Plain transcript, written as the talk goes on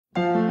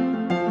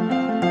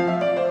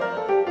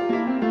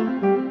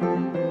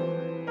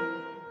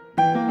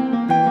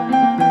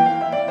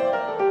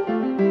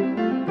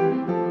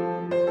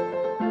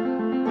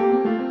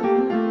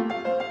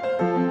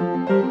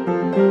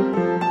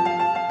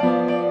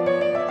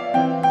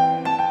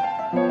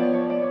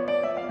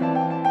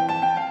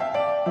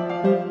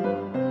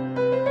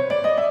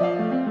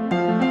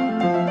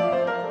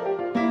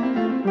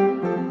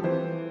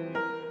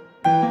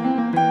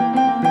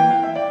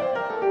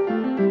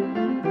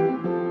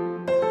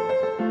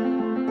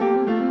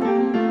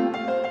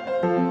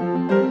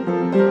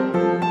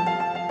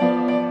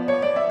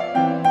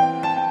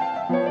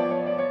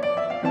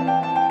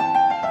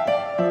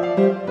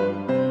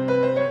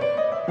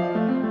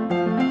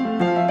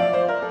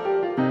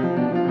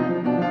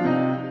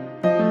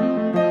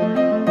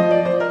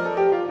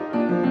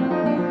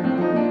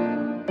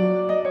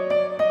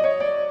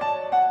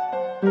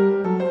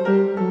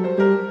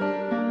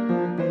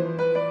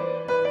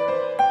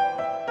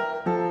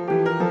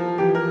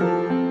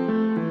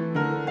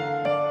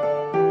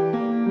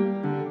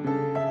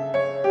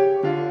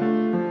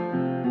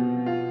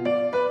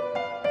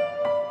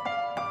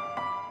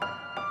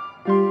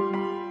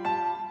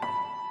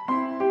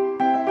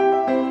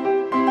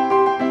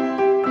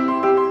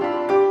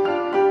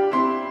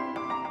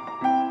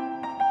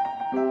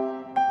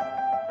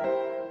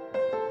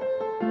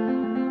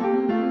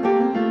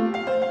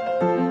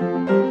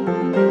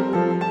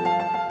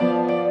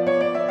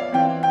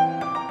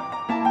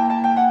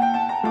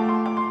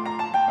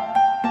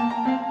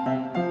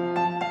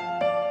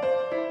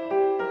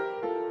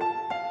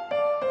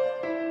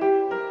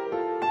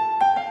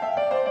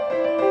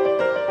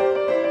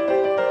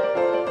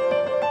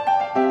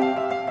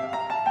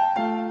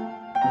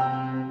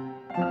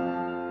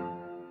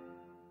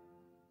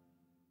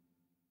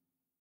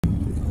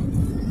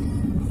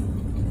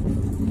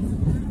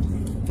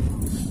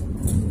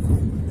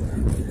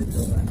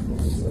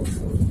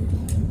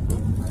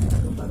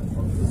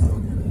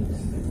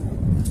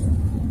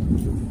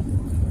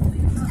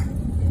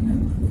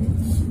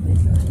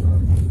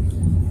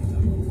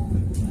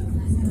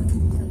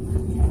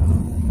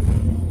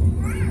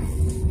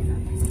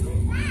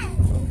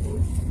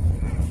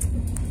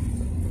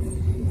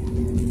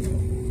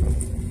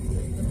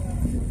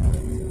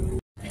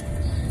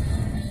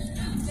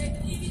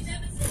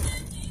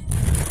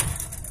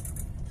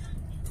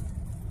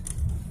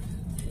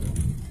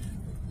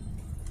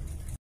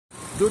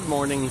Good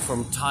morning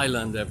from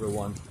Thailand,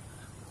 everyone.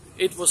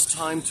 It was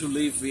time to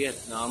leave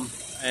Vietnam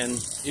and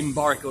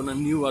embark on a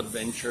new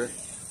adventure,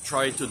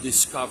 try to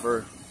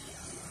discover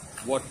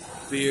what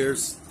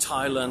beers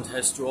Thailand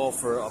has to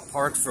offer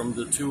apart from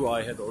the two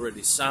I had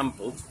already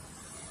sampled.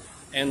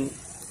 And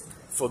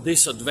for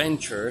this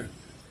adventure,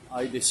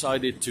 I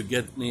decided to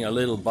get me a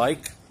little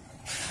bike.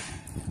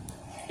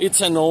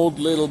 It's an old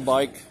little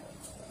bike.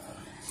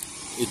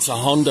 It's a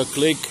Honda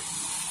Click,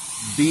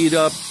 beat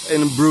up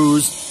and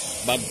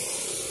bruised, but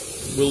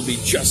will be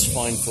just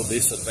fine for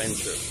this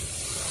adventure.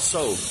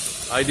 So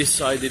I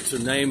decided to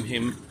name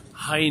him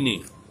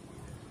Heini.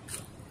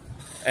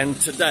 And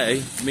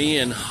today, me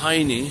and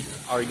Heini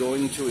are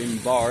going to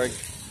embark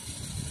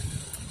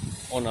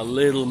on a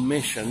little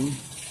mission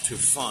to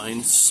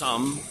find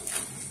some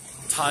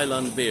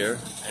Thailand beer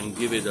and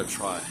give it a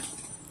try.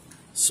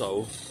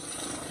 So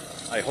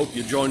I hope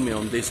you join me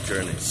on this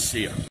journey.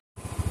 See ya.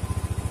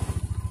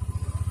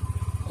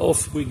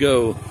 Off we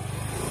go.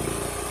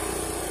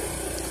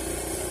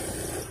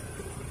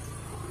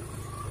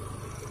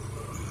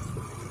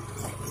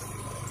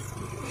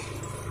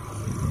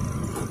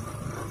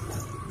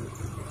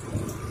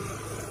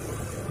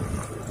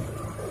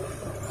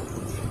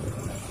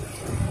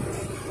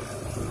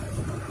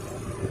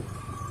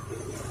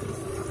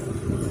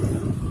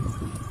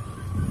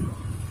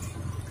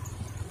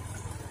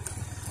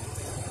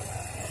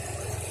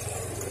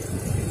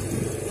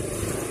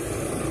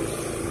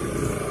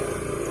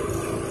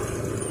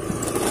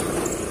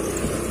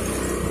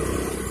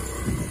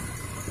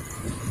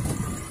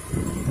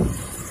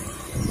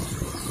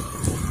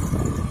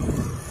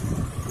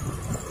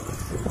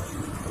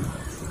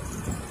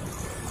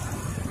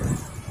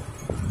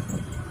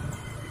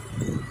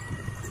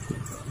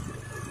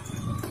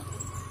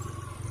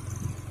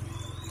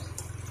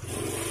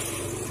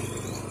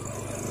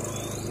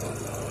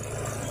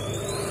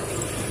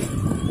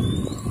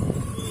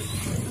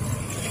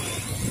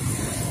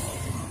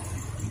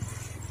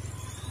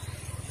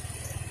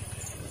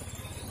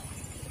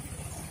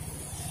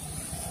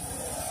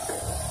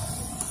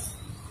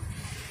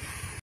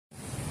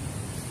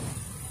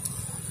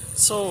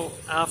 So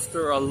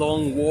after a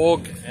long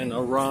walk and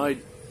a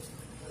ride,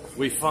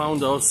 we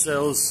found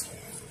ourselves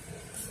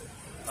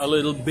a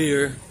little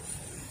beer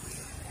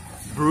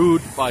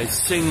brewed by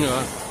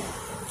Singha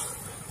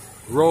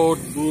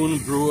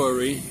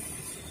Brewery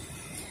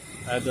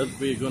that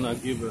we're gonna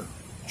give a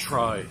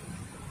try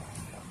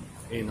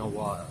in a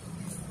while.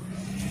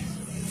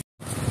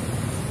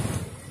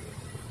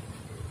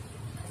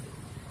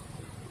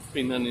 It's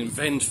been an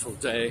eventful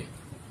day.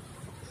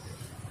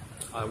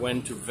 I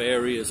went to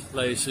various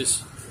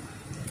places,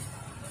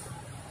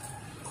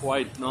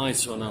 quite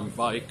nice on a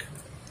bike,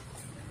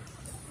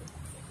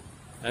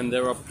 and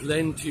there are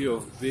plenty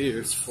of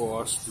beers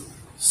for us to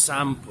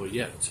sample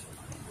yet.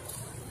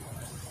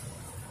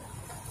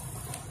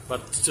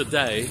 But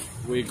today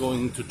we're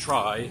going to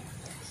try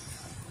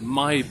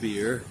My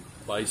Beer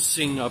by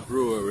Singha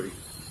Brewery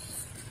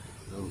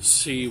and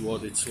see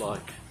what it's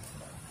like.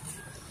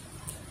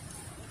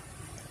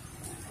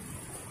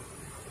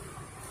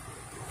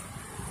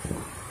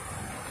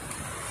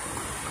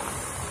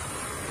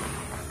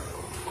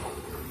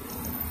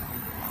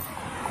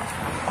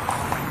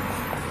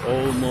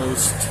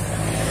 Almost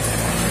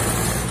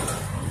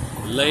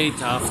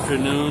late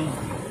afternoon.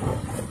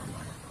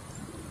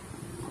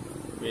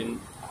 Been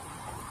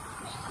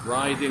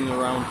riding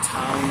around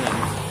town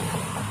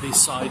and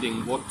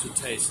deciding what to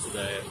taste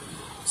today.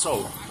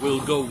 So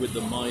we'll go with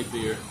the My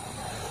Beer.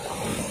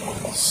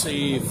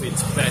 See if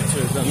it's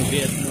better than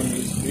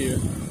Vietnamese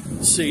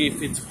beer. See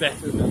if it's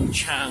better than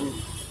Chang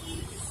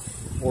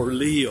or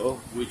Leo,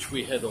 which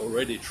we had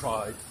already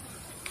tried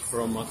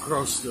from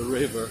across the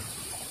river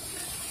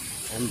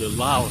on the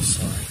Laos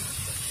side.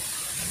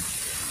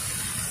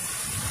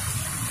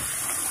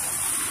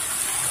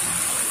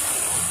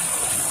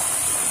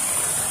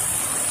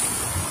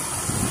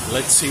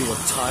 Let's see what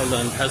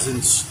Thailand has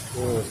in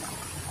store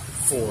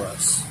for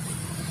us.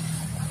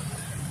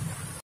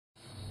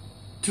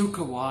 Took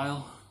a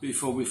while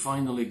before we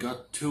finally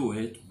got to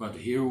it, but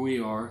here we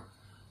are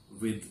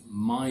with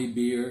My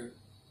Beer,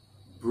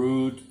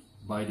 brewed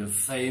by the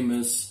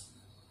famous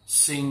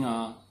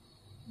Singha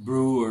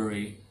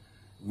Brewery,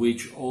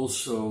 which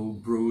also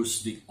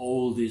brews the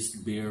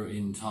oldest beer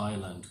in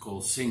Thailand,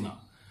 called Singha.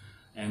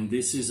 And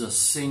this is a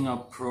Singha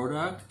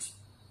product.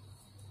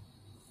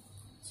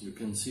 As you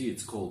can see,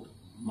 it's called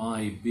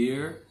My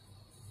Beer.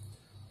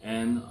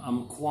 And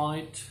I'm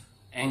quite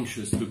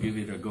anxious to give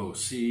it a go.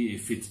 See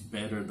if it's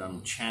better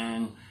than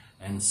Chang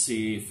and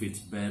see if it's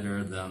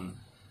better than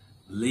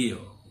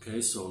Leo.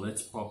 Okay, so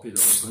let's pop it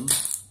open.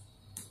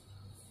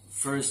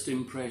 First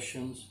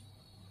impressions.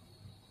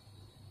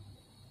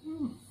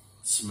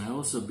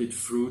 Smells a bit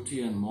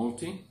fruity and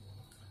malty.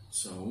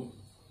 So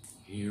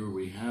here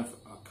we have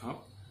a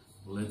cup.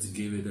 Let's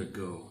give it a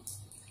go.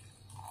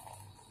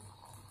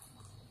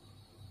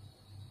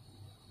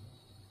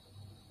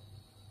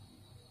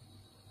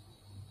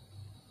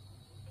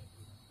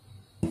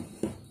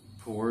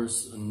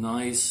 Pours a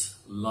nice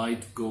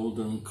light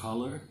golden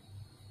color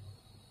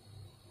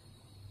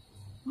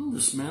The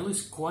smell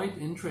is quite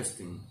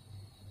interesting.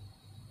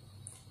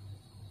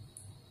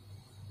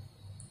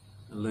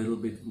 A little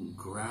bit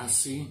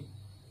grassy,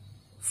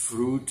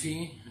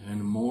 fruity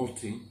and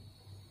malty.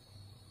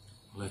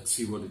 Let's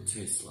see what it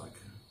tastes like.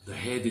 The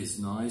head is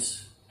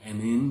nice,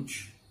 an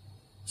inch,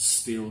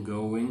 still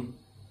going.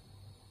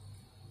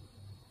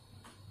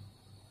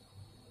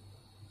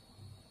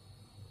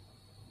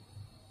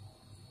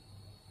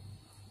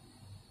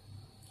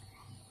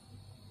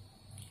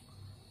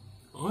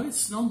 Oh,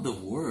 it's not the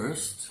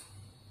worst.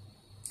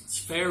 It's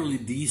fairly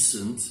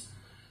decent.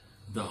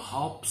 The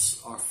hops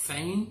are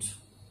faint,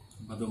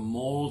 but the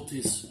malt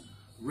is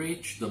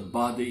rich. The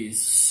body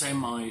is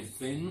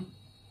semi-thin,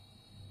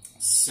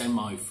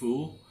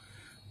 semi-full.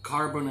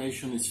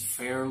 Carbonation is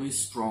fairly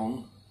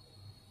strong.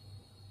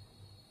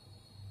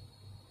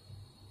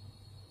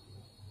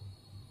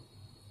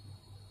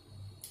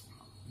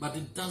 But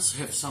it does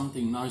have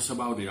something nice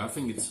about it. I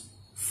think it's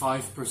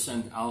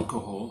 5%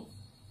 alcohol.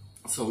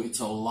 So it's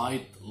a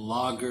light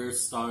lager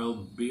style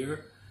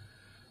beer,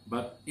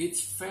 but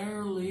it's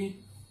fairly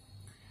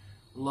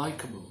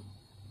likable.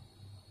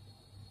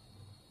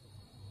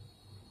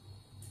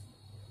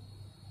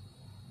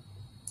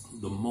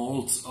 The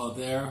malts are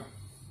there,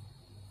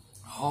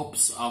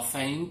 hops are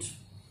faint,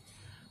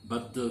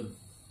 but the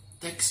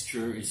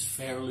texture is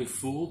fairly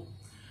full.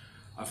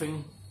 I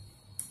think,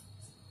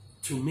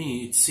 to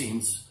me, it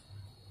seems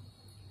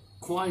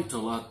quite a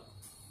lot,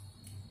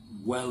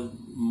 well,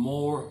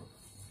 more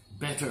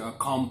better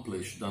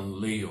accomplished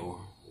than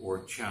Leo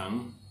or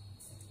Chang.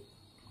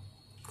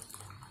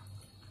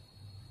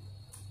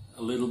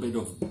 A little bit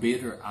of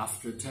bitter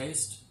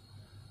aftertaste.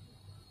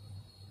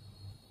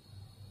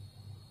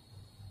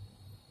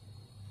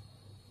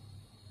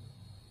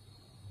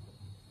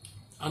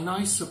 A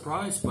nice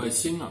surprise by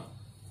Singha.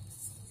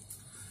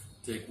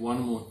 Take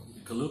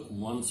a look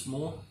once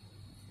more.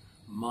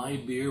 My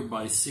beer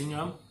by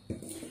Singha.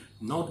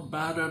 Not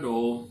bad at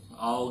all.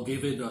 I'll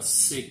give it a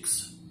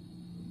 6.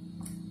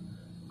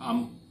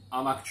 I'm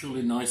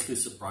actually nicely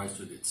surprised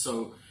with it.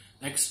 So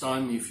next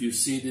time if you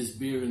see this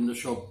beer in the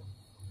shop,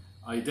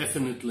 I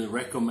definitely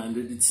recommend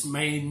it. It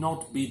may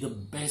not be the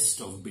best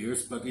of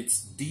beers, but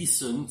it's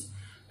decent,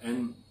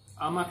 and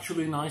I'm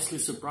actually nicely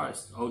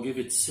surprised. I'll give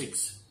it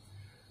 6.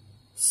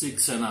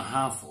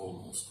 6.5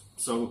 almost.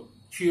 So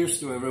cheers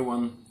to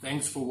everyone.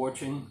 Thanks for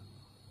watching.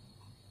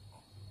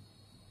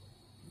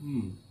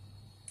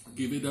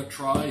 Give it a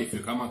try if you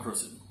come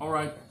across it.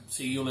 Alright,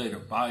 see you later.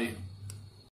 Bye.